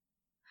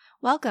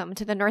Welcome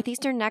to the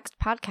Northeastern Next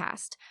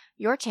podcast,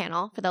 your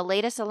channel for the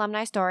latest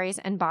alumni stories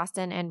in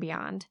Boston and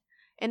beyond.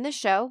 In this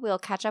show, we'll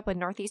catch up with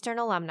Northeastern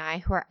alumni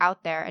who are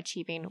out there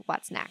achieving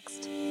what's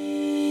next.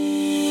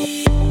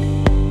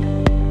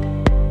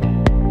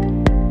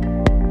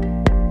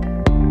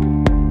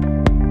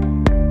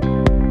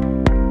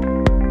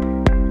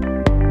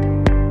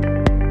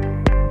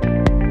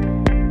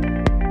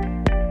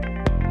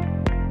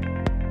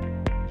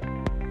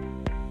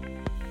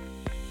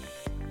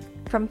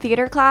 From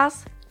theater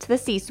class to the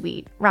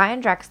C-suite,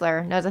 Ryan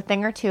Drexler knows a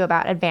thing or two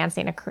about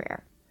advancing a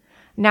career.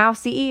 Now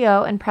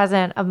CEO and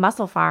president of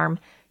MusclePharm,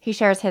 he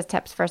shares his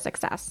tips for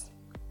success.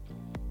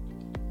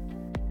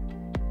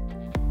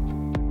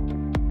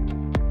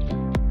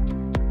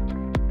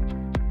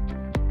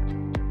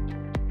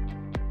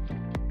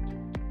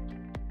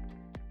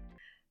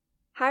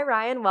 Hi,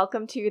 Ryan.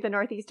 Welcome to the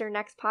Northeastern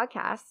Next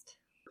podcast.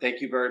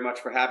 Thank you very much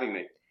for having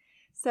me.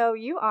 So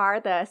you are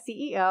the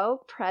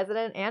CEO,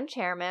 president, and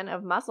chairman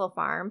of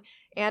MusclePharm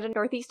and a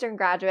Northeastern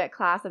graduate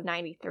class of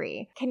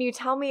 93. Can you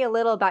tell me a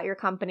little about your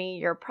company,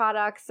 your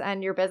products,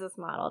 and your business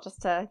model,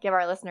 just to give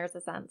our listeners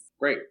a sense?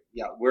 Great.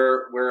 Yeah,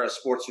 we're a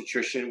sports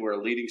nutrition. We're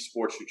a leading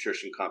sports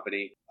nutrition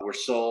company. We're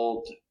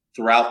sold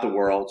throughout the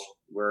world.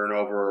 We're in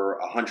over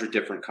 100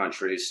 different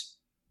countries.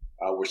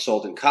 We're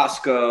sold in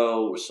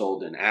Costco. We're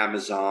sold in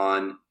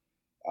Amazon.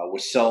 We're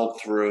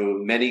sold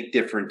through many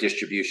different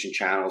distribution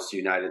channels to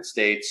the United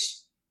States.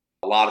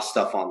 A lot of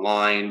stuff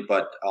online,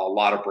 but a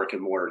lot of brick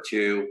and mortar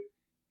too.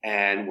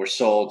 And we're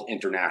sold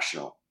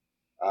international.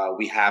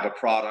 We have a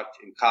product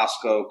in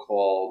Costco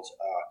called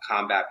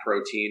Combat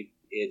Protein.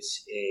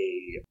 It's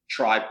a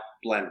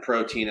tri-blend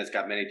protein. It's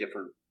got many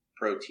different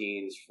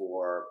proteins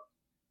for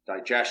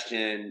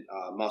digestion,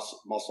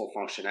 muscle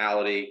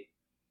functionality.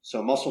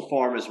 So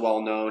MusclePharm is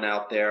well known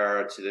out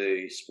there to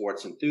the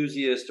sports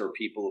enthusiast or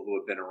people who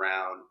have been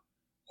around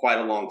quite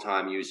a long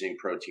time using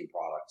protein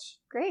products.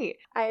 Great.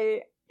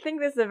 I think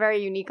this is a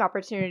very unique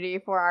opportunity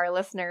for our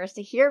listeners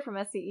to hear from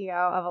a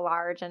CEO of a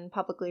large and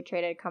publicly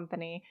traded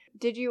company.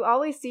 Did you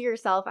always see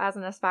yourself as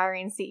an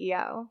aspiring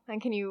CEO?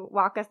 And can you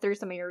walk us through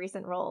some of your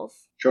recent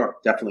roles? Sure,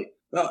 definitely.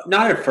 Well,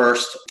 not at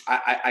first.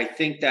 I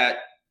think that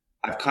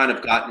I've kind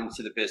of gotten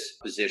into the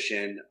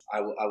position. I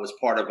was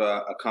part of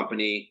a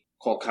company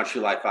called Country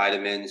Life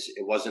Vitamins.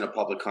 It wasn't a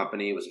public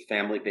company. It was a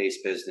family-based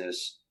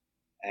business.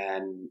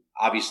 And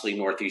obviously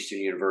Northeastern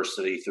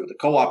University through the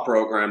co-op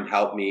program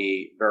helped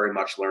me very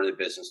much learn the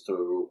business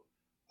through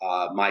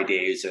my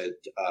days at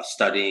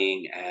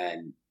studying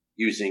and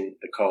using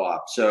the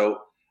co-op. So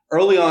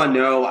early on,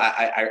 no,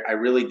 I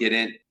really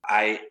didn't.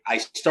 I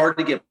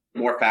started to get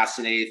more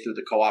fascinated through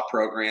the co-op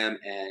program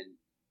and,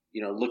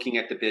 looking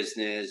at the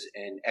business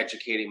and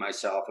educating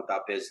myself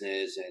about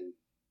business and,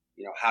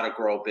 how to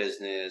grow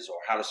business or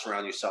how to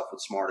surround yourself with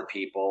smarter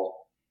people.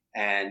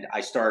 And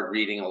I started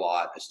reading a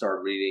lot. I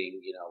started reading,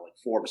 like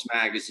Forbes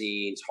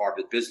magazines,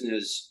 Harvard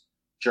Business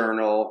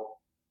Journal,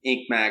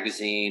 Inc.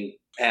 magazine.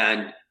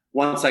 And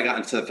once I got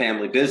into the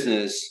family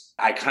business,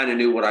 I kind of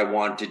knew what I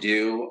wanted to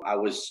do. I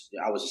was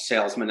a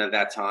salesman at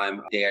that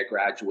time. The day I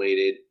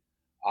graduated,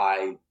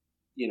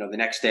 the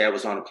next day I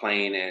was on a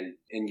plane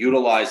and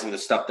utilizing the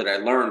stuff that I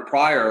learned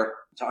prior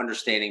to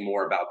understanding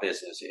more about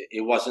business.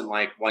 It wasn't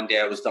like one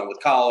day I was done with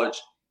college,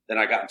 then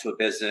I got into a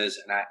business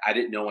and I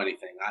didn't know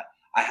anything.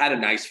 I had a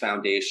nice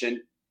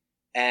foundation.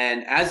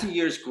 And as the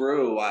years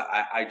grew,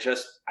 I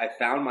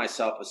found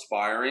myself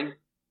aspiring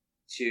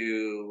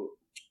to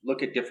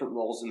look at different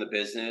roles in the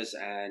business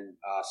and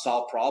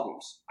solve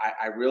problems.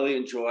 I really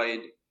enjoyed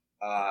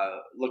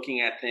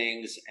looking at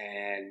things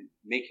and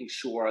making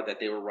sure that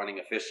they were running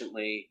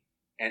efficiently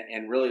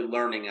and really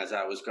learning as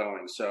I was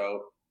going.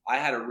 So I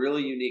had a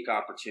really unique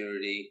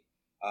opportunity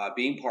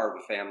being part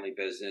of a family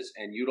business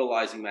and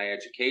utilizing my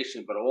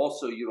education, but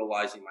also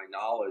utilizing my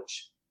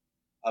knowledge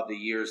of the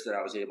years that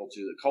I was able to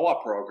do the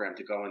co-op program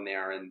to go in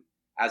there. And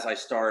as I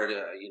started,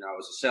 I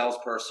was a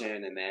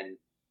salesperson and then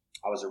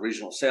I was a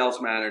regional sales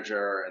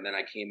manager. And then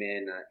I came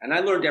in and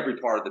I learned every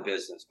part of the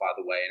business, by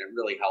the way, and it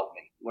really helped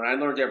me. When I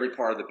learned every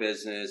part of the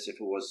business, if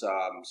it was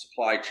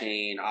supply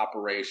chain,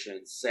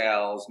 operations,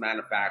 sales,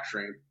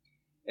 manufacturing,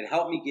 it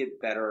helped me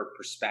get better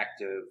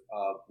perspective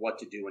of what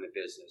to do in a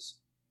business.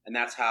 And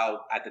that's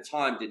how, at the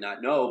time, did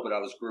not know, but I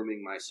was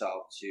grooming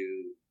myself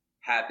to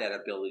have that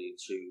ability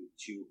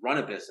to run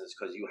a business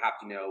because you have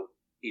to know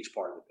each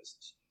part of the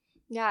business.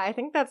 Yeah, I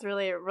think that's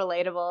really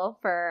relatable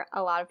for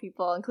a lot of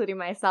people, including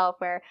myself,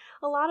 where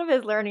a lot of it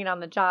is learning on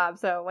the job.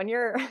 So when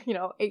you're,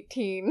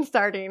 18,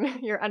 starting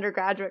your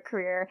undergraduate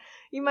career,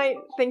 you might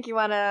think you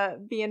want to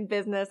be in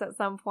business at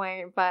some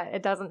point, but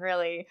it doesn't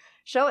really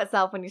show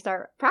itself when you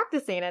start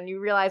practicing and you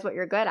realize what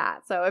you're good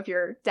at. So if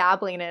you're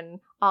dabbling in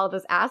all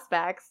those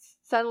aspects,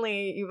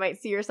 suddenly you might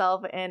see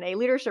yourself in a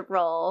leadership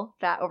role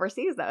that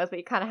oversees those, but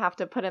you kind of have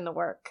to put in the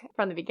work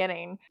from the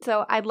beginning.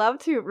 So I'd love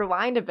to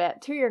rewind a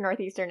bit to your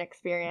Northeastern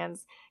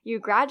experience. You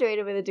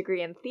graduated with a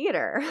degree in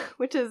theater,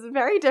 which is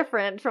very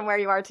different from where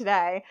you are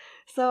today.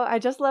 So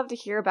I'd just love to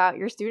hear about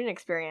your student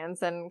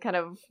experience and kind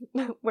of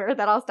where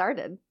that all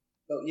started.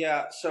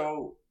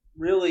 So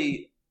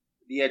really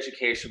the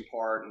education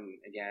part, and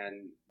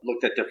again,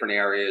 looked at different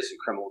areas in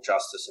criminal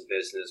justice and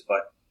business.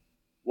 But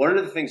one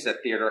of the things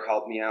that theater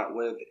helped me out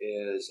with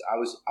is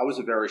I was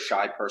a very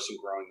shy person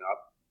growing up,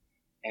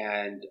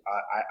 and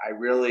I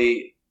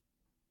really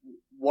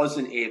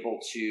wasn't able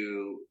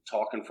to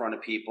talk in front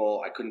of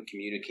people. I couldn't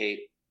communicate.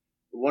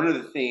 One of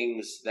the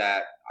things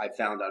that I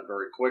found out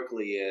very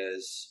quickly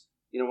is,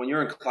 when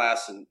you're in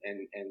class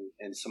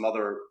and some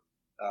other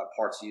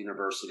parts of the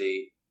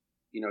university,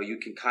 you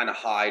can kind of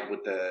hide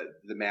with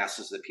the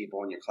masses of the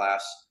people in your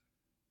class.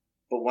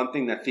 But one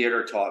thing that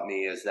theater taught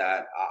me is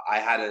that I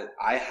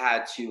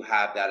had to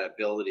have that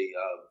ability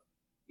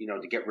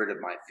of, to get rid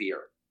of my fear.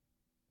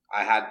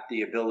 I had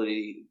the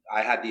ability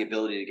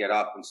to get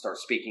up and start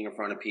speaking in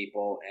front of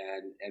people.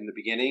 And in the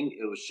beginning,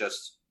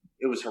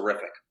 it was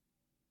horrific.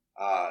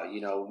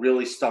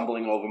 Really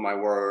stumbling over my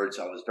words.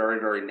 I was very,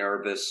 very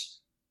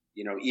nervous.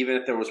 Even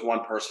if there was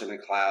one person in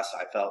class,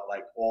 I felt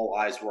like all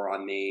eyes were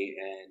on me,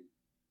 and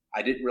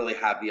I didn't really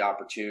have the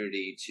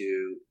opportunity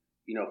to,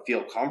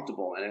 feel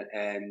comfortable.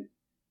 And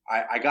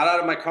I got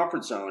out of my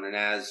comfort zone. And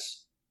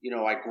as,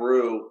 I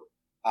grew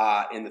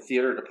in the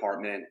theater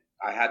department,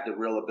 I had the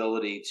real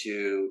ability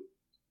to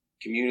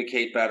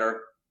communicate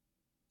better.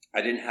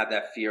 I didn't have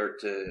that fear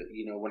to,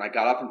 when I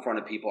got up in front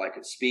of people, I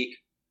could speak.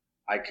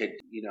 I could,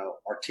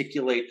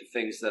 articulate the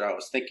things that I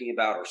was thinking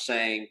about or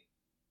saying.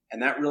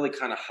 And that really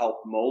kind of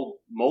helped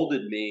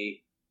molded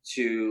me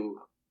to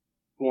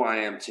who I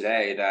am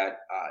today, that,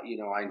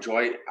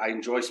 I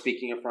enjoy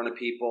speaking in front of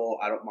people.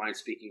 I don't mind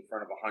speaking in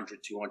front of 100,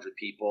 200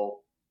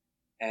 people.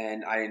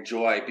 And I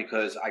enjoy,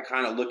 because I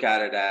kind of look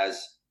at it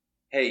as,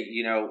 hey,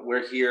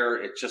 we're here.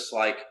 It's just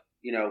like,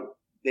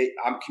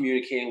 I'm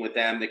communicating with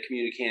them. They're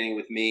communicating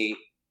with me.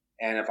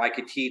 And if I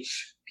could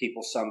teach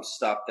people some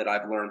stuff that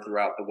I've learned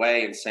throughout the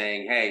way, and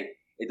saying, hey,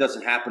 it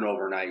doesn't happen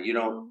overnight. You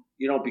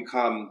don't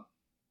become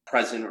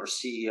president or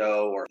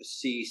CEO or a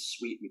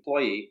C-suite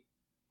employee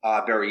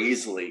very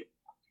easily.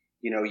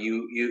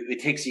 It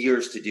takes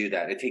years to do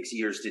that. It takes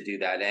years to do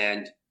that.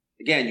 And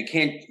again,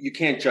 you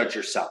can't judge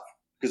yourself,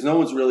 because no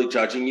one's really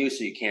judging you.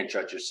 So you can't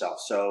judge yourself.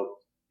 So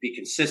be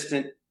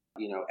consistent,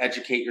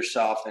 educate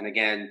yourself. And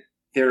again,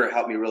 theater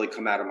helped me really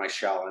come out of my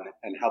shell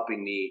and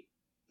helping me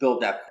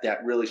build that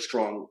really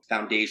strong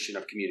foundation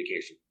of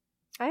communication.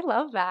 I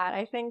love that.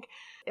 I think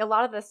a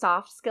lot of the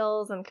soft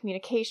skills and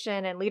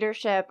communication and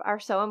leadership are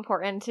so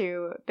important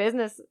to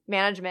business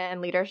management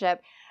and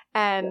leadership.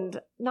 And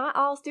not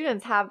all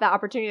students have the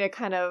opportunity to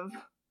kind of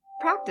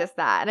practice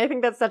that. And I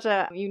think that's such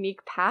a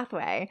unique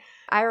pathway.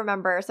 I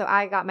remember, so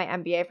I got my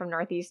MBA from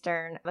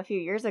Northeastern a few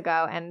years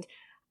ago, and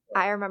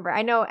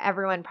I know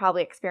everyone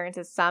probably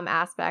experiences some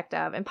aspect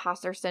of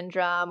imposter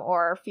syndrome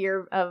or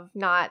fear of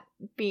not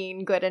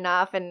being good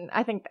enough. And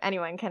I think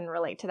anyone can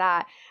relate to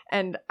that.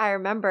 And I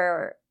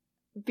remember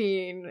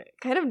being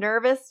kind of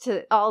nervous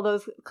to all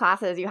those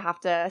classes. You have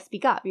to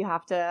speak up, you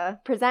have to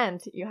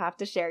present, you have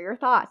to share your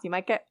thoughts. You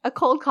might get a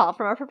cold call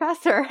from a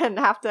professor and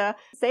have to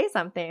say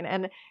something.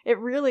 And it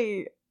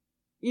really,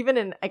 even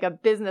in like a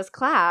business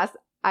class,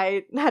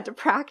 I had to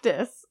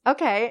practice.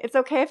 Okay, it's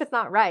okay if it's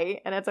not right,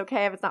 and it's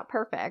okay if it's not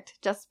perfect.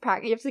 Just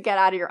practice. You have to get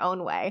out of your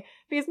own way,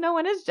 because no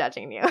one is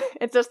judging you.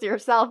 It's just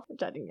yourself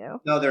judging you.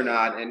 No, they're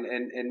not, and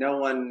no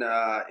one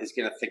is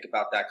going to think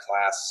about that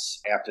class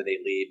after they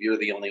leave. You're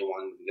the only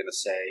one who's going to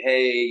say,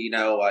 "Hey,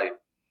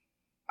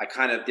 I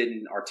kind of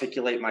didn't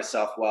articulate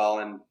myself well,"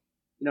 and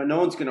no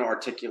one's going to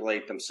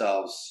articulate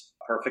themselves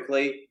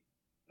perfectly.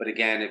 But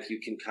again, if you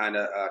can kind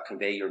of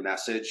convey your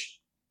message,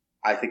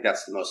 I think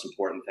that's the most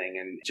important thing.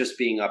 And just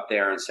being up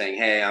there and saying,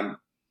 hey,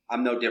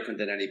 I'm no different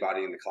than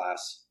anybody in the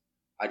class.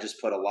 I just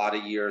put a lot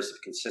of years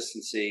of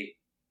consistency.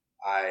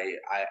 I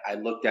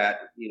looked at,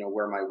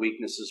 where my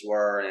weaknesses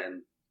were,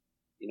 and,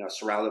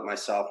 surrounded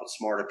myself with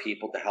smarter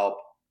people to help,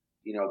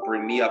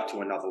 bring me up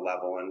to another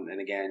level.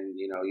 And again,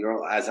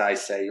 as I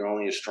say, you're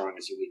only as strong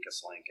as your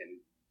weakest link. And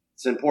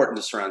it's important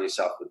to surround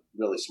yourself with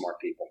really smart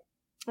people.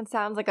 It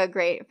sounds like a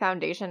great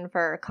foundation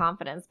for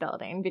confidence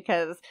building,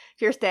 because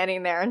if you're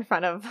standing there in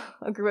front of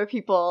a group of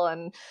people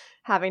and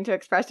having to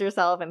express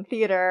yourself in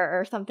theater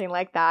or something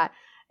like that,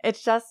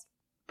 it's just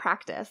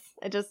practice.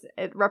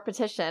 It's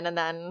repetition. And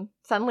then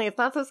suddenly it's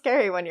not so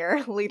scary when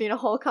you're leading a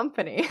whole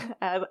company.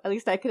 At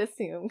least I could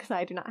assume, because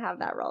I do not have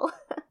that role.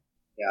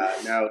 Yeah,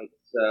 no,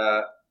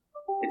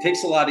 it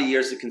takes a lot of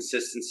years of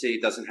consistency.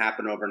 It doesn't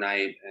happen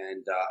overnight.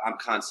 And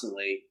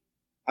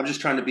I'm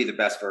just trying to be the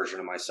best version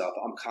of myself.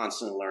 I'm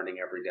constantly learning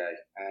every day.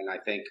 And I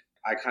think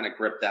I kind of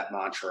gripped that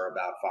mantra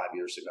about 5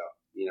 years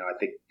ago. I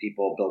think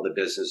people build a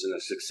business and they're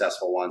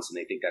successful ones, and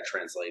they think that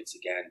translates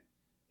again.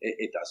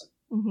 It doesn't.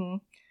 Mm-hmm.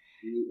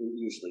 It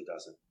usually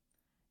doesn't.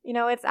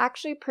 It's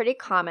actually pretty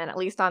common, at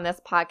least on this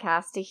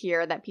podcast, to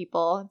hear that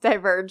people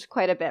diverge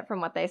quite a bit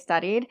from what they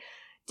studied.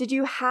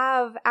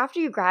 After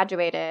you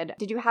graduated,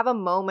 did you have a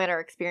moment or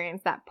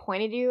experience that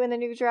pointed you in the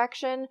new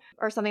direction,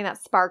 or something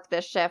that sparked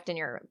this shift in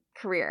your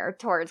career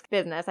towards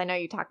business? I know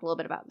you talked a little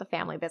bit about the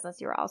family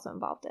business you were also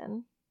involved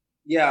in.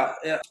 Yeah.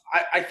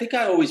 I think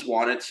I always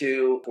wanted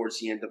to. Towards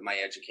the end of my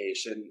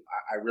education,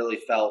 I really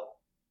felt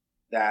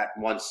that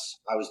once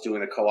I was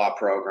doing a co-op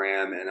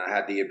program and I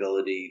had the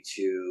ability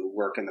to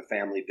work in the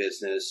family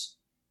business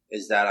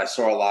is that I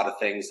saw a lot of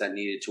things that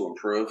needed to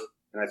improve.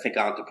 And I think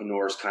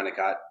entrepreneurs kind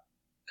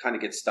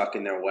of get stuck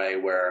in their way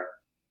where,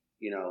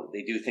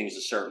 they do things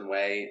a certain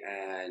way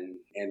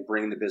and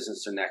bring the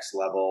business to the next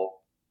level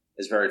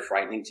is very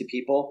frightening to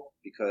people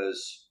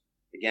because,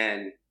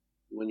 again,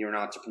 when you're an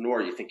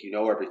entrepreneur, you think you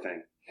know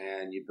everything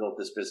and you build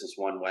this business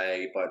one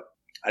way. But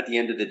at the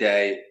end of the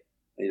day,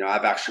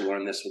 I've actually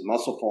learned this with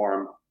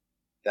MusclePharm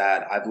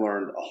that I've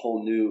learned a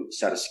whole new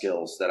set of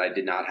skills that I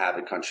did not have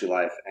at Country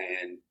Life.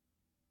 And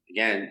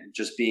again,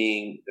 just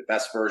being the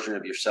best version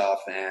of yourself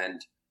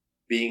and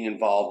being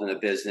involved in a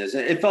business,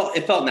 it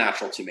felt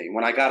natural to me.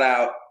 When I got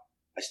out,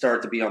 I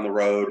started to be on the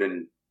road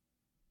and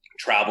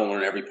travel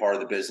in every part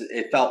of the business.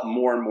 It felt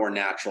more and more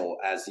natural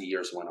as the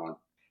years went on.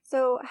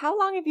 So how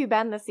long have you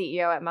been the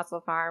CEO at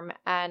MusclePharm,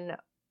 and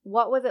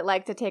what was it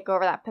like to take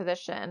over that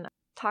position?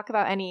 Talk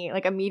about any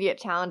immediate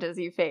challenges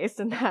you faced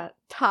in that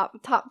top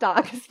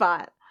dog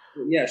spot.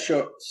 Yeah,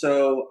 sure.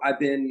 So I've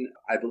been,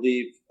 I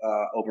believe,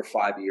 over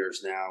 5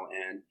 years now.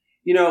 And,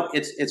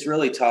 it's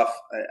really tough.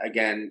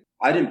 Again,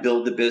 I didn't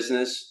build the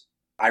business.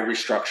 I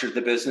restructured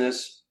the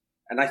business.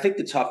 And I think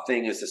the tough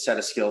thing is the set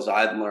of skills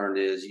I've learned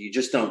is you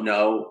just don't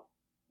know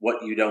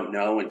what you don't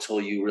know until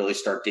you really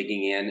start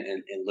digging in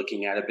and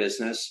looking at a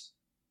business.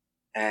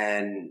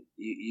 And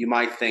you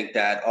might think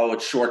that, oh,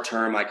 it's short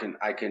term. I can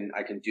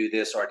do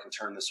this or I can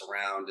turn this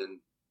around. And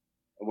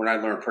what I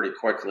learned pretty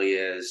quickly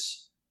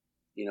is,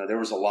 there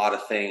was a lot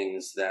of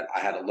things that I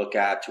had to look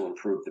at to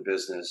improve the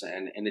business.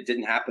 And it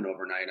didn't happen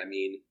overnight. I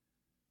mean,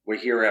 we're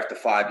here after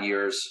 5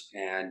 years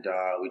and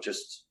we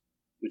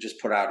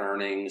just put out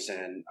earnings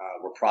and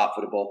we're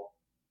profitable.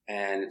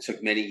 And it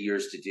took many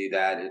years to do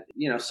that.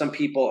 Some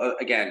people,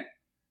 again,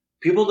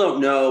 people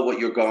don't know what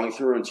you're going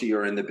through until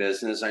you're in the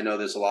business. I know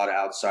there's a lot of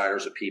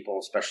outsiders or people,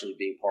 especially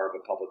being part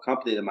of a public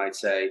company, that might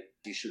say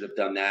you should have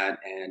done that.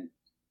 And,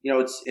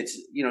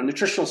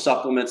 nutritional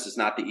supplements is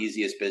not the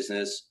easiest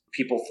business.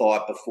 People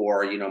thought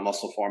before,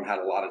 MusclePharm had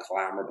a lot of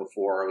glamour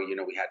before.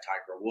 We had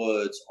Tiger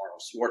Woods,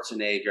 Arnold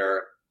Schwarzenegger.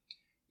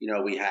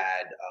 We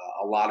had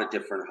a lot of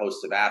different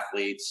hosts of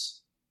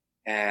athletes,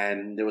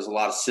 and there was a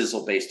lot of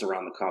sizzle based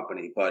around the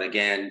company. But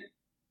again,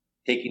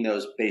 taking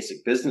those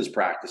basic business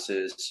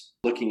practices,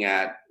 looking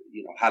at,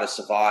 how to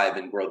survive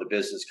and grow the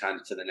business kind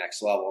of to the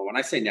next level. And when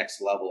I say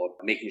next level,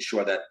 making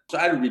sure that, so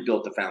I had to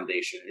rebuild the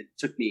foundation. It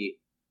took me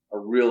a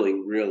really,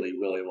 really,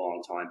 really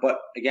long time. But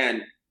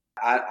again,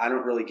 I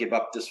don't really give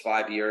up this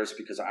 5 years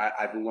because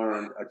I've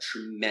learned a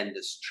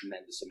tremendous,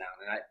 tremendous amount.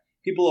 And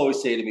people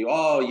always say to me,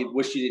 oh, you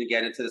wish you didn't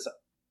get into this.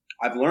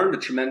 I've learned a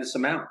tremendous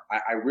amount.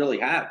 I really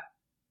have.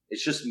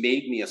 It's just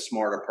made me a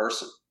smarter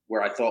person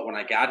where I thought when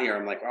I got here,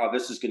 I'm like, oh,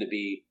 this is going to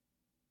be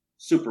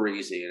super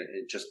easy. And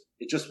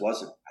it just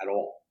wasn't at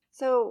all.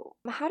 So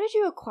how did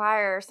you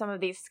acquire some of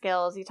these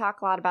skills? You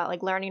talk a lot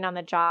about learning on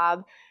the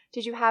job.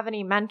 Did you have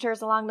any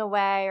mentors along the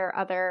way or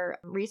other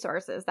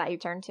resources that you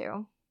turned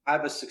to? I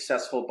have a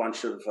successful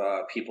bunch of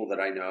people that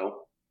I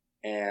know,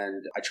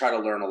 and I try to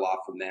learn a lot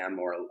from them,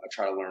 or I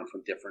try to learn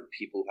from different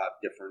people who have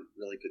different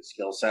really good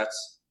skill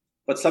sets.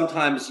 But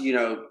sometimes,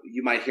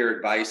 you might hear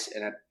advice,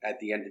 and at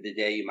the end of the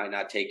day, you might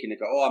not take it and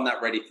go, oh, I'm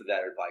not ready for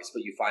that advice.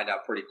 But you find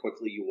out pretty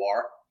quickly you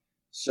are.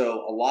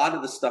 So a lot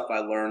of the stuff I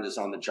learned is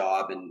on the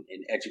job and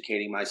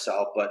educating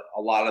myself. But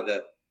a lot of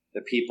the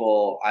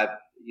people I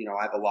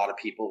have a lot of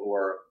people who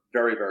are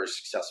very, very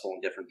successful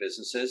in different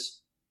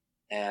businesses.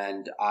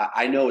 And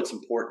I know it's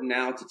important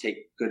now to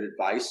take good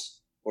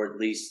advice, or at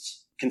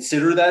least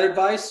consider that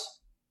advice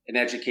and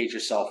educate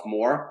yourself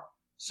more.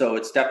 So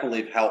it's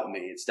definitely helped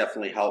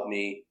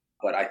me.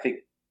 But I think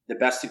the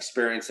best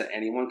experience that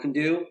anyone can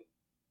do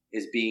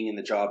is being in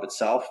the job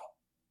itself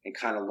and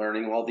kind of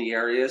learning all the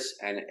areas.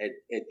 And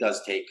it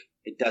does take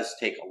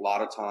a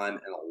lot of time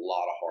and a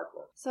lot of hard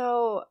work.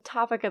 So,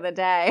 topic of the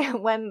day,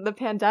 when the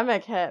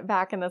pandemic hit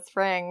back in the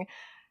spring,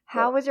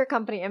 how was your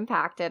company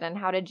impacted, and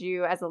how did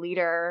you as a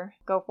leader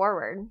go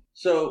forward?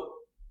 So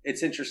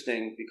it's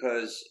interesting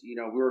because, we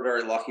were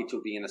very lucky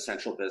to be an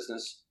essential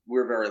business. We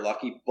were very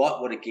lucky,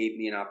 but what it gave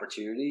me an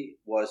opportunity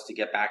was to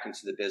get back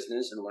into the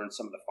business and learn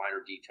some of the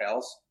finer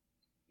details.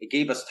 It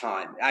gave us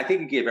time. I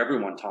think it gave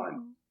everyone time.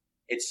 Mm-hmm.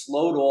 It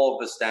slowed all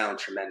of us down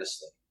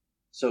tremendously.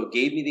 So it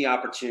gave me the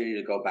opportunity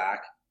to go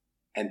back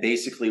and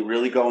basically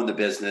really go in the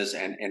business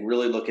and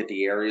really look at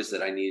the areas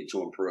that I needed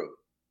to improve.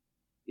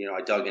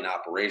 I dug in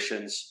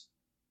operations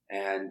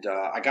and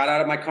I got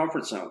out of my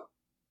comfort zone.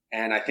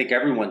 And I think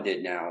everyone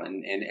did now.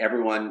 And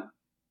everyone,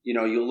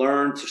 you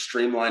learn to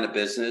streamline a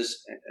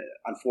business.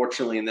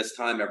 Unfortunately, in this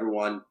time,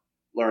 everyone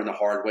learned the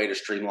hard way to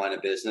streamline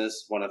a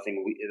business. It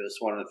was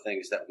one of the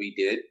things that we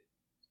did.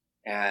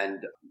 And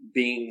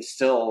being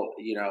still,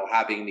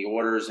 having the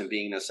orders and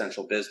being an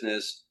essential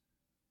business,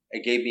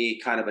 it gave me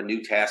kind of a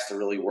new task to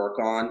really work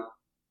on.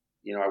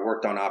 I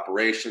worked on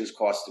operations,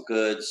 cost of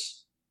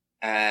goods,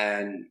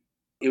 and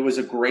it was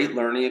a great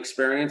learning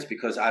experience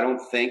because I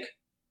don't think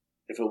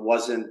if it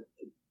wasn't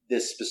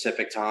this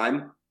specific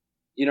time,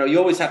 you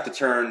always have to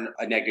turn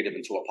a negative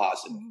into a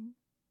positive. Mm-hmm.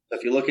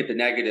 If you look at the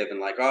negative and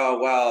like, oh,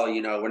 well,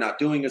 we're not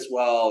doing as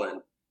well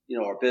and,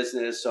 our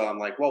business. So I'm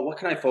like, well, what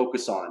can I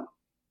focus on?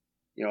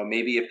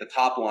 Maybe if the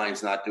top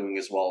line's not doing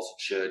as well as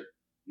it should,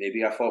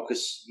 maybe I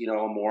focus,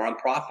 more on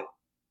profit.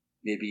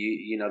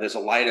 Maybe, there's a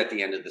light at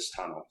the end of this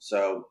tunnel.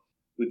 So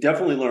we've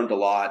definitely learned a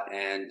lot.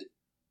 And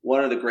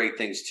one of the great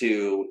things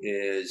too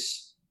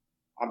is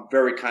I'm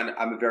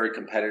a very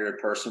competitive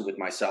person with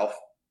myself.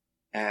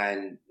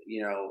 And,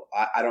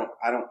 I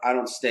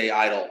don't stay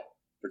idle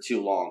for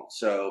too long.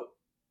 So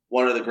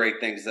one of the great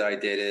things that I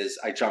did is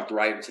I jumped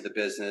right into the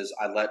business.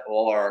 I let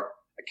all our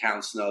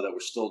accounts know that we're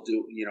still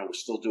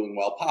doing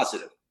well.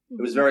 Positive.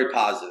 It was very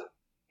positive.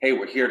 Hey,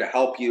 we're here to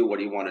help you. What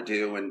do you want to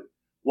do? And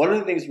one of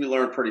the things we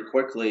learned pretty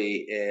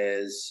quickly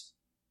is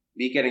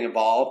me getting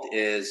involved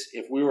is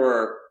if we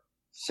were,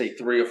 say,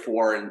 3 or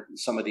 4 in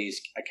some of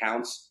these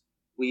accounts,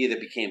 we either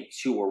became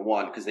 2 or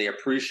 1 because they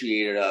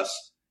appreciated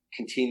us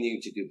continuing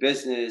to do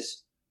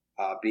business,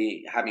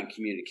 having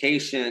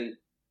communication.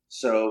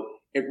 So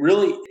it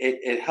really,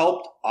 it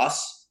helped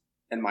us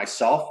and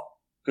myself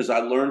because I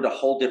learned a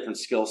whole different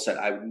skill set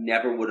I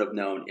never would have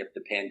known if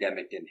the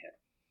pandemic didn't hit.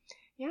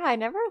 Yeah, I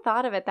never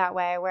thought of it that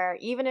way, where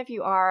even if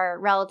you are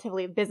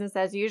relatively business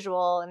as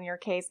usual in your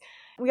case,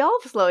 we all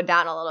have slowed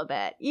down a little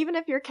bit. Even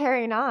if you're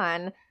carrying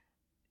on,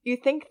 you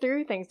think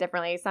through things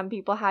differently. Some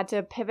people had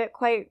to pivot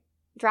quite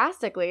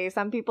drastically.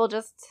 Some people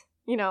just,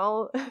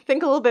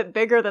 think a little bit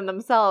bigger than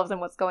themselves and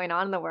what's going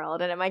on in the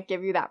world. And it might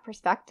give you that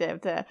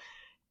perspective to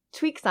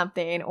tweak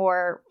something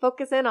or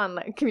focus in on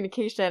the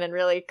communication and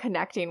really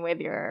connecting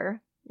with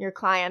your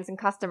clients and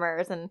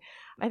customers. And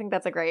I think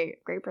that's a great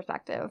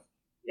perspective.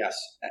 Yes,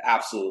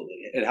 absolutely.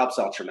 It helps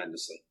out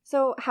tremendously.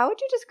 So how would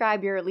you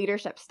describe your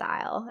leadership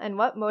style and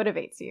what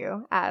motivates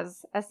you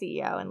as a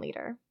CEO and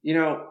leader?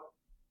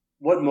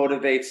 What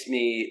motivates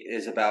me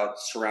is about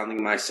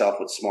surrounding myself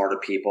with smarter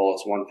people.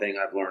 It's one thing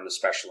I've learned,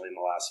 especially in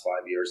the last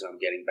 5 years. I'm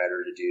getting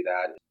better to do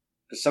that.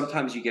 Because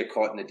sometimes you get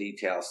caught in the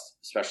details,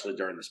 especially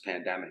during this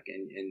pandemic.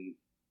 And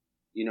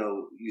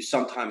you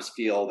sometimes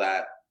feel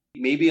that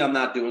maybe I'm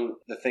not doing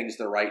the things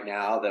that right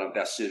now that I'm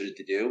best suited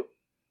to do.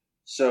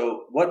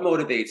 So what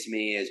motivates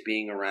me is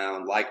being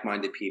around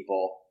like-minded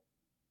people.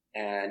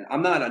 And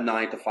I'm not a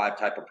 9-to-5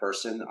 type of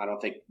person. I don't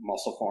think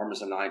MusclePharm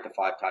is a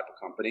 9-to-5 type of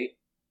company.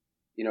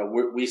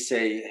 We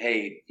say,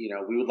 hey,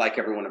 we would like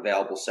everyone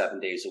available 7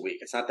 days a week.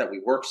 It's not that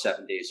we work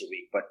 7 days a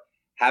week, but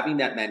having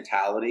that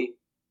mentality,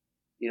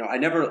 I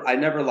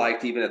never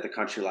liked, even at the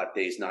Country Life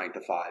days, 9 to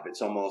 5.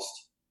 It's almost,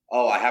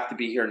 I have to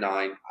be here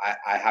 9.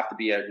 I have to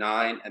be at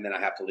 9 and then I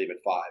have to leave at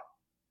 5.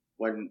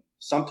 When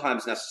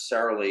sometimes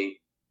necessarily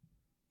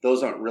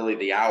those aren't really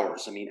the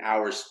hours. I mean,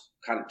 hours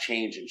kind of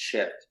change and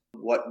shift.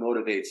 What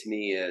motivates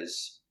me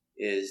is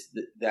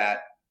that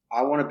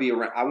I want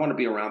to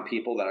be around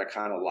people that are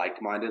kind of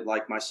like-minded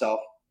like myself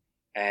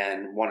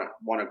and want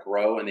to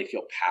grow, and they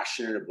feel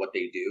passionate of what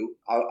they do.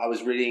 I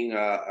was reading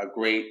a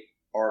great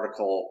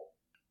article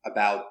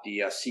about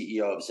the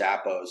CEO of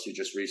Zappos who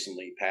just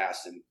recently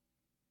passed, and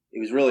it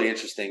was really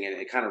interesting,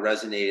 and it kind of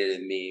resonated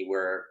in me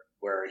where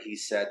he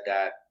said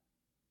that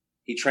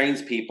he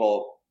trains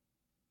people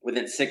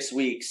within 6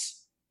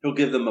 weeks, he'll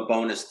give them a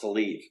bonus to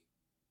leave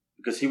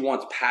because he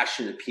wants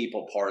passionate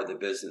people part of the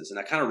business. And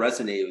that kind of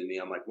resonated with me.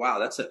 I'm like, wow,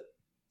 that's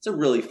a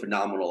really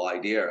phenomenal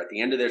idea. At the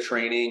end of their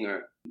training,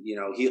 or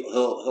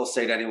he'll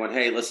say to anyone,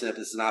 hey, listen, if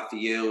this is not for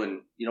you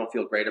and you don't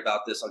feel great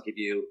about this, I'll give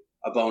you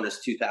a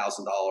bonus $2,000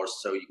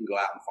 so you can go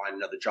out and find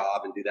another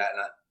job and do that.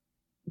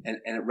 And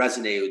it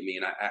resonated with me.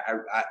 And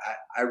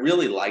I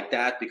really like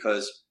that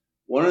because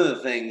one of the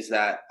things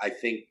that I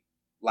think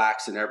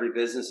lacks in every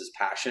business is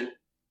passion.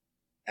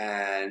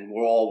 And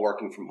we're all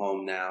working from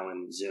home now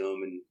and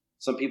Zoom, and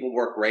some people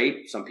work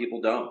great, some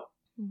people don't.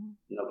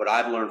 Mm-hmm. What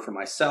I've learned for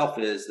myself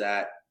is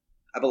that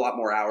I have a lot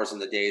more hours in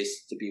the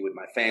days to be with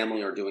my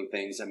family or doing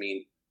things. I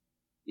mean,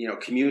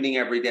 commuting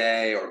every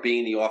day or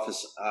being in the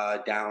office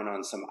down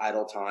on some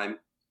idle time,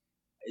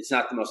 it's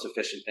not the most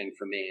efficient thing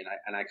for me.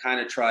 And I kind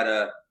of try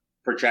to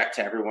project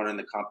to everyone in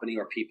the company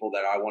or people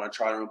that I want to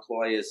try to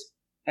employ is,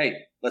 hey,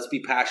 let's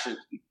be passionate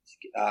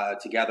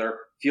together.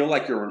 Feel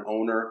like you're an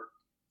owner.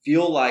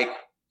 Feel like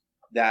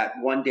that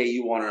one day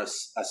you want to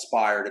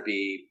aspire to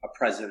be a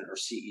president or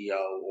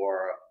CEO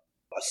or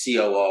a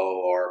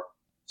COO or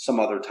some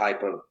other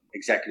type of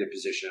executive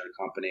position at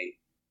a company,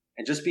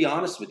 and just be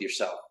honest with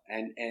yourself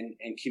and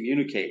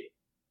communicate.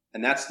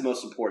 And that's the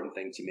most important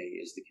thing to me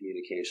is the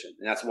communication.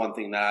 And that's one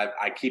thing that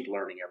I keep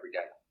learning every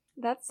day.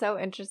 That's so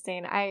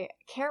interesting. I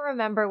can't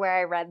remember where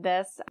I read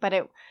this, but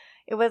it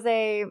was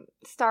a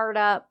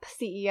startup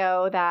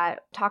CEO that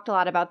talked a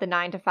lot about the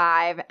 9 to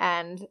 5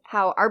 and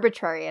how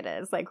arbitrary it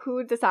is. Like,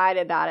 who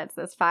decided that it's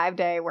this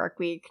 5-day work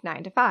week,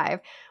 9 to 5,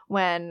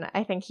 when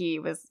I think he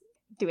was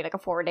doing like a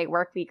 4-day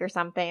work week or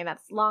something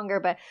that's longer.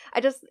 But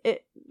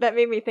that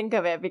made me think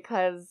of it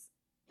because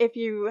if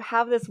you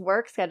have this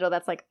work schedule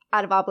that's like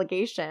out of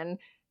obligation,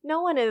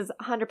 no one is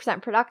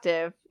 100%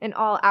 productive in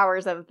all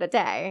hours of the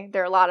day.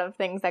 There are a lot of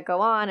things that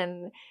go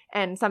on,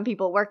 and some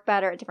people work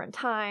better at different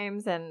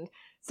times and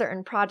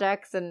certain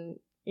projects, and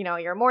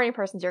you're a morning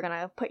person, so you're going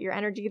to put your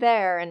energy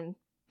there. And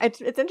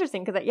it's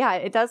interesting because,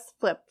 it does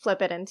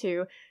flip it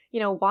into,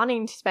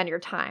 wanting to spend your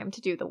time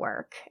to do the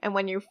work. And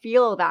when you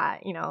feel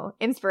that,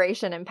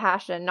 inspiration and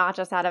passion, not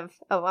just out of,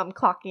 oh, I'm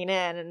clocking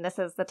in and this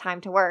is the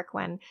time to work,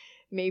 when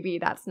maybe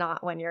that's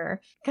not when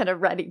you're kind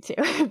of ready to,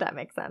 if that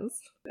makes sense.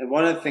 And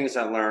one of the things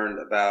I learned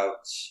about,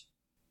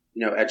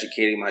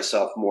 educating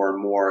myself more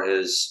and more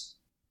is,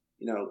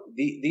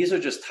 these are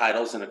just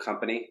titles in a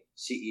company: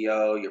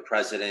 CEO, your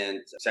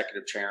president,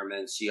 executive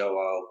chairman,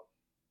 COO,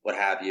 what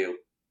have you.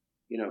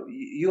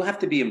 You have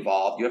to be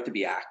involved. You have to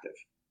be active.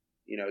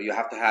 You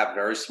have to have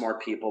very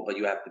smart people, but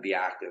you have to be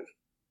active.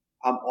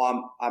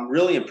 I'm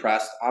really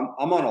impressed.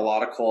 I'm on a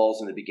lot of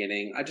calls in the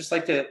beginning. I just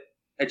like to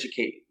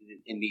educate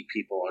and meet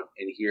people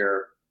and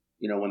hear,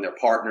 when they're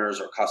partners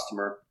or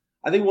customer.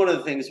 I think one of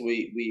the things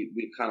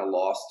we kind of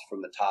lost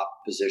from the top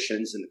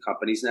positions in the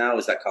companies now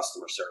is that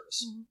customer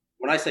service. Mm-hmm.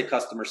 When I say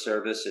customer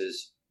service,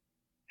 is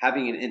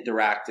having an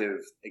interactive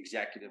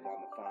executive on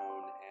the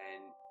phone,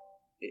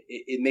 and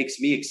it makes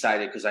me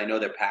excited because I know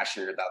they're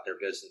passionate about their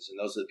business, and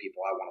those are the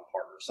people I want to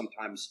partner.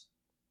 Sometimes,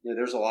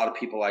 there's a lot of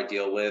people I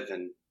deal with,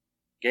 and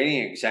getting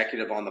an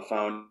executive on the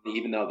phone,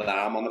 even though that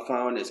I'm on the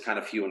phone, is kind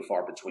of few and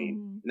far between.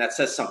 Mm-hmm. And that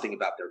says something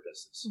about their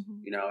business,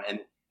 mm-hmm.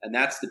 And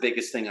that's the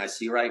biggest thing I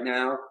see right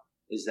now,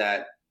 is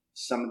that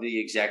some of the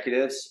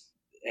executives,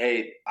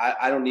 hey,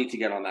 I don't need to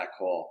get on that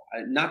call.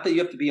 Not that you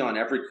have to be on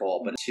every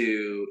call, but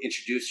to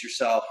introduce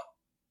yourself,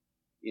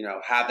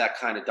 have that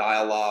kind of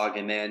dialogue.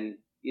 And then,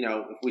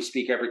 if we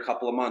speak every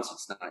couple of months,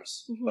 it's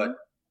nice. Mm-hmm. But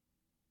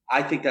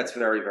I think that's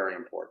very, very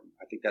important.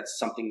 I think that's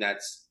something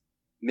that's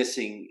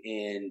missing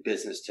in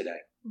business today.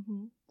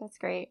 Mm-hmm. That's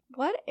great.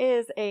 What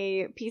is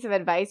a piece of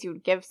advice you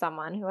would give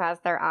someone who has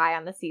their eye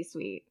on the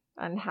C-suite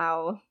and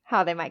how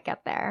they might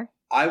get there?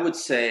 I would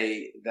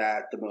say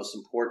that the most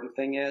important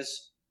thing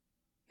is,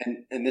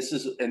 and this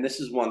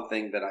is one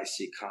thing that I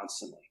see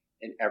constantly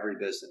in every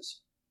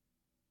business.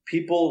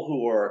 People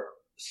who are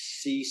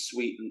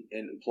C-suite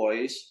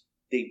employees,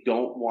 they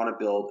don't want to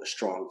build a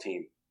strong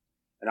team.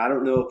 And I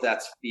don't know if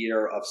that's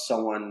fear of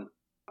someone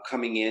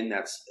coming in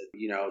that's,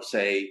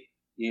 say,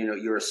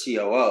 you're a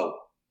COO,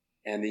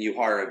 and then you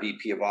hire a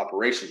VP of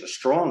operations, a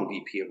strong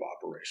VP of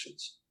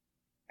operations,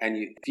 and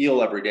you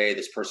feel every day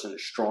this person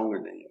is stronger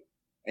than you.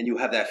 And you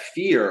have that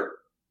fear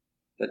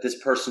that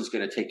this person's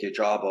going to take your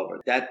job over.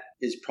 That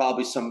is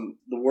probably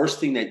the worst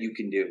thing that you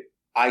can do.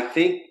 I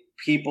think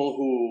people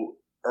who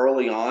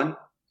early on,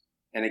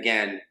 and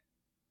again,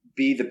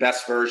 be the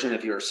best version,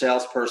 if you're a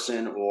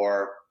salesperson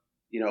or,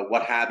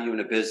 what have you in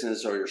a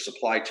business, or your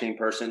supply chain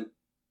person,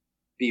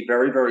 be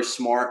very, very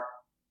smart,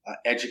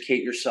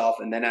 educate yourself.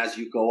 And then as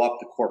you go up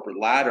the corporate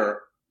ladder,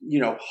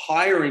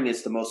 hiring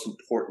is the most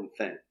important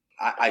thing.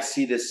 I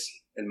see this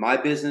in my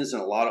business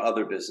and a lot of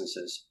other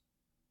businesses.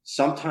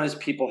 Sometimes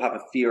people have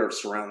a fear of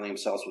surrounding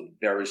themselves with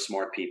very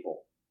smart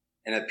people.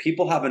 And if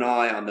people have an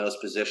eye on those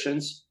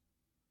positions,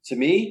 to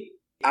me,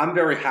 I'm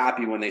very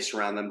happy when they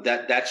surround them.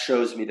 That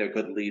shows me they're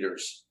good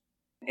leaders.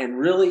 And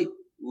really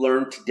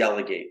learn to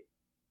delegate.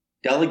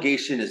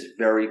 Delegation is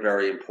very,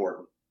 very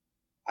important.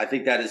 I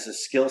think that is a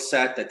skill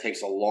set that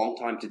takes a long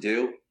time to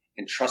do,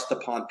 and trust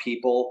upon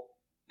people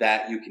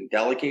that you can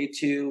delegate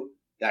to,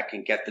 that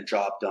can get the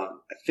job done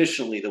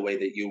efficiently the way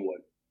that you would.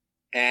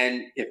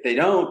 And if they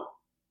don't,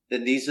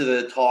 then these are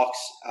the talks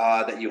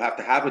that you have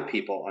to have with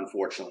people,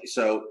 unfortunately.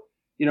 So,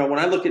 when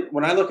I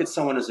look at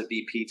someone as a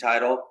VP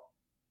title,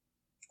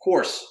 of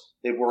course,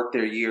 they've worked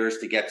their years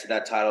to get to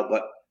that title,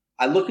 but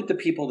I look at the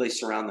people they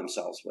surround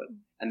themselves with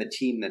and the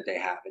team that they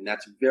have. And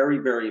that's very,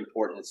 very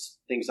important. It's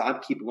things I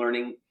keep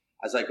learning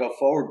as I go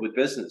forward with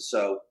business.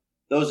 So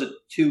those are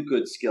two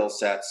good skill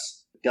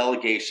sets: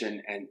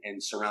 delegation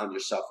and surround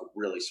yourself with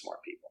really smart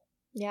people.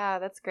 Yeah,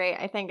 that's great.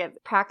 I think it's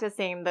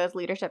practicing those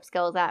leadership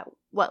skills at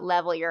what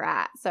level you're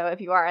at. So if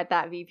you are at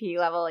that VP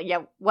level,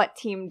 what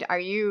team are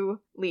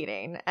you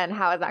leading, and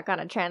how is that going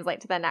to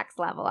translate to the next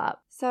level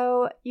up?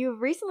 So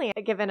you've recently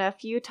given a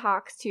few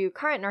talks to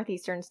current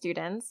Northeastern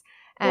students,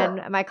 and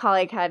sure. My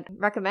colleague had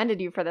recommended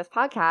you for this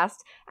podcast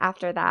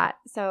after that.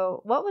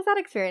 So what was that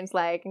experience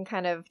like, and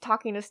kind of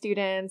talking to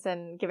students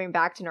and giving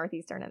back to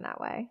Northeastern in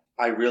that way?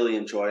 I really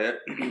enjoy it.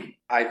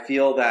 I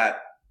feel that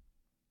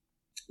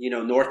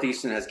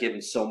Northeastern has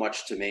given so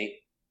much to me.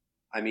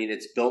 I mean,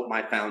 it's built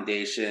my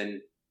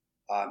foundation.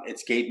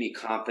 It's gave me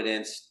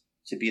confidence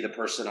to be the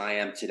person I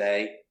am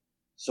today.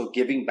 So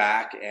giving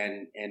back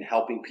and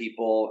helping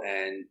people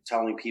and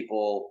telling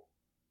people,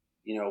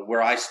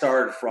 where I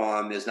started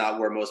from is not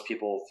where most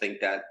people think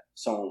that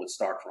someone would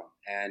start from.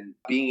 And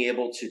being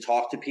able to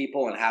talk to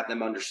people and have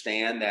them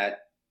understand that,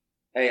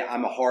 hey,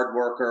 I'm a hard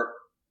worker.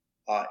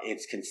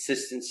 It's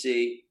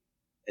consistency.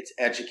 It's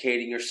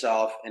educating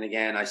yourself. And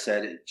again, I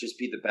said, just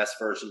be the best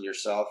version of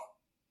yourself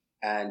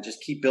and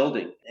just keep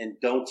building, and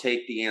don't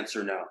take the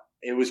answer no.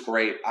 It was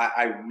great.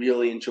 I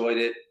really enjoyed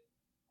it.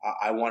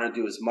 I want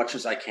to do as much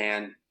as I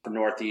can for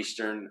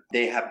Northeastern.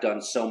 They have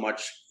done so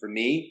much for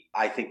me.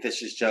 I think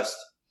this is just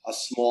a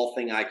small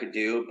thing I could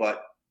do,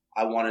 but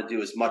I want to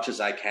do as much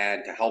as I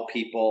can to help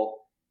people,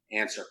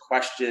 answer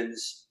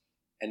questions,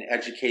 and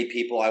educate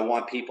people. I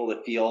want people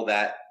to feel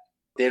that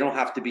they don't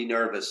have to be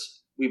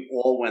nervous. We've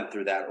all went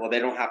through that, or they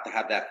don't have to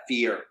have that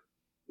fear.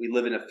 We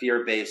live in a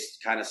fear-based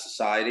kind of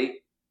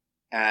society,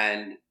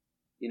 and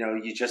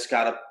you just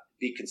got to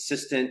be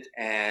consistent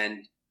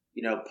and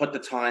put the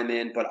time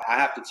in. But I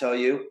have to tell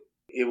you,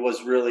 it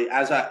was really,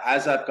 as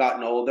I've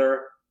gotten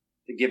older,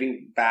 the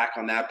giving back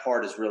on that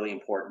part is really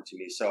important to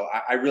me. So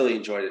I really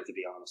enjoyed it, to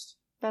be honest.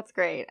 That's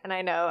great. And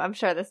I'm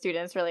sure the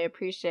students really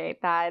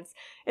appreciate that.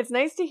 It's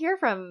nice to hear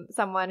from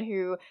someone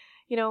who,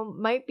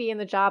 might be in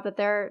the job that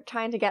they're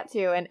trying to get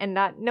to, and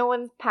that no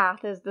one's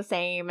path is the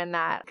same, and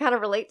that kind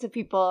of relate to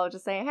people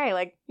just saying,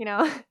 hey,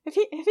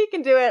 if he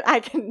can do it, I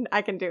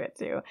can do it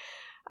too.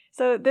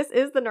 So this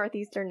is the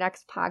Northeastern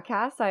Next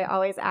podcast. I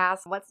always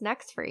ask, what's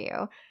next for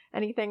you?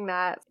 Anything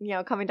that,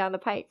 coming down the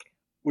pike?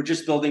 We're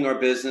just building our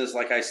business.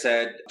 Like I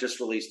said,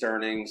 just released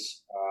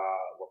earnings.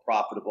 We're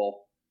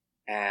profitable,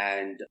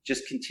 and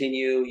just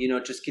continue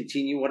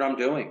what I'm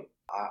doing.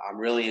 I'm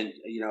really,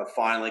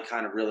 finally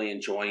kind of really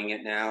enjoying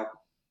it now.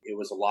 It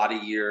was a lot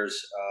of years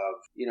of,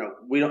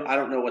 I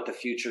don't know what the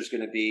future is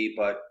going to be,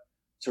 but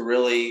to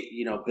really,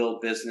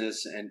 build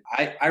business. And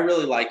I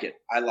really like it.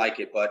 I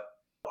like it. But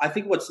I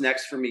think what's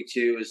next for me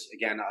too is,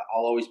 again,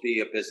 I'll always be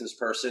a business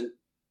person.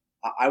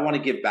 I want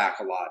to give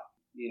back a lot,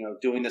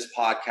 doing this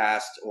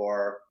podcast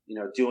or,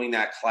 doing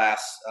that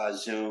class,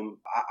 Zoom.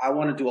 I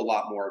want to do a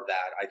lot more of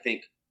that. I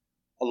think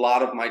a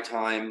lot of my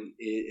time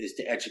is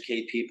to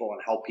educate people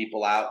and help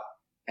people out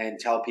and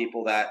tell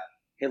people that,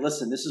 hey,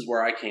 listen, this is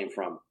where I came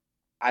from.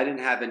 I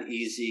didn't have an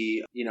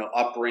easy,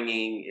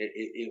 upbringing.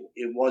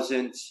 It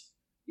wasn't,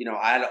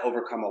 I had to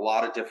overcome a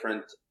lot of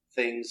different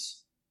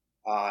things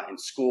in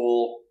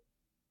school,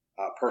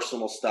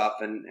 personal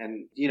stuff. And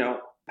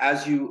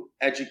as you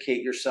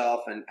educate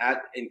yourself and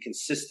in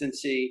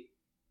consistency,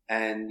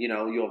 and,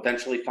 you'll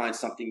eventually find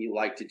something you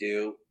like to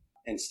do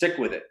and stick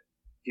with it.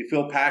 If you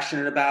feel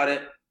passionate about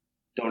it,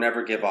 don't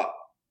ever give up.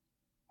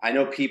 I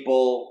know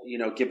people,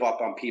 give up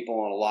on people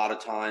a lot of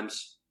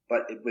times,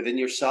 but within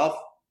yourself,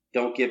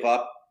 don't give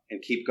up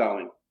and keep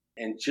going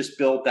and just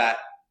build that,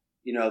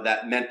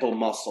 that mental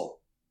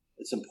muscle.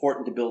 It's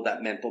important to build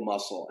that mental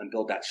muscle and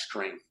build that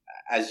strength.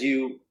 As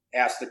you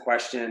asked the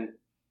question,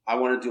 I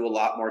want to do a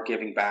lot more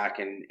giving back,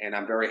 and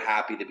I'm very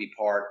happy to be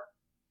part,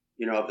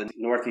 of the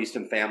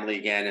Northeastern family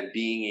again, and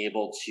being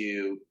able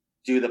to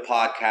do the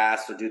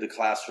podcast or do the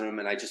classroom.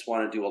 And I just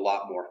want to do a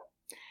lot more.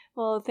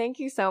 Well, thank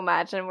you so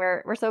much. And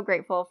we're so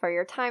grateful for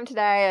your time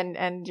today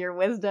and your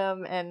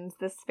wisdom in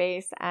this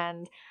space.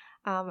 And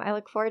I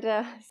look forward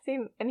to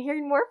seeing and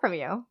hearing more from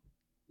you.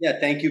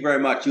 Yeah, thank you very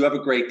much. You have a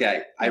great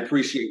day. I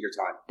appreciate your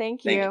time.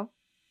 Thank you.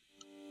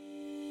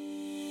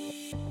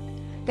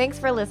 Thanks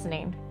for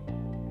listening.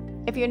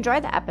 If you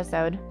enjoyed the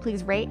episode,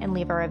 please rate and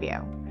leave a review.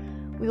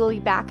 We will be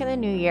back in the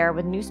new year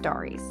with new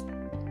stories.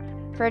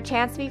 For a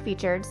chance to be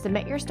featured,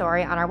 submit your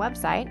story on our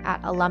website at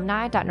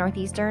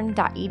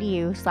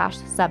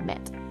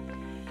alumni.northeastern.edu/submit.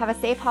 Have a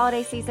safe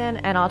holiday season,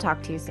 and I'll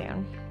talk to you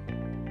soon.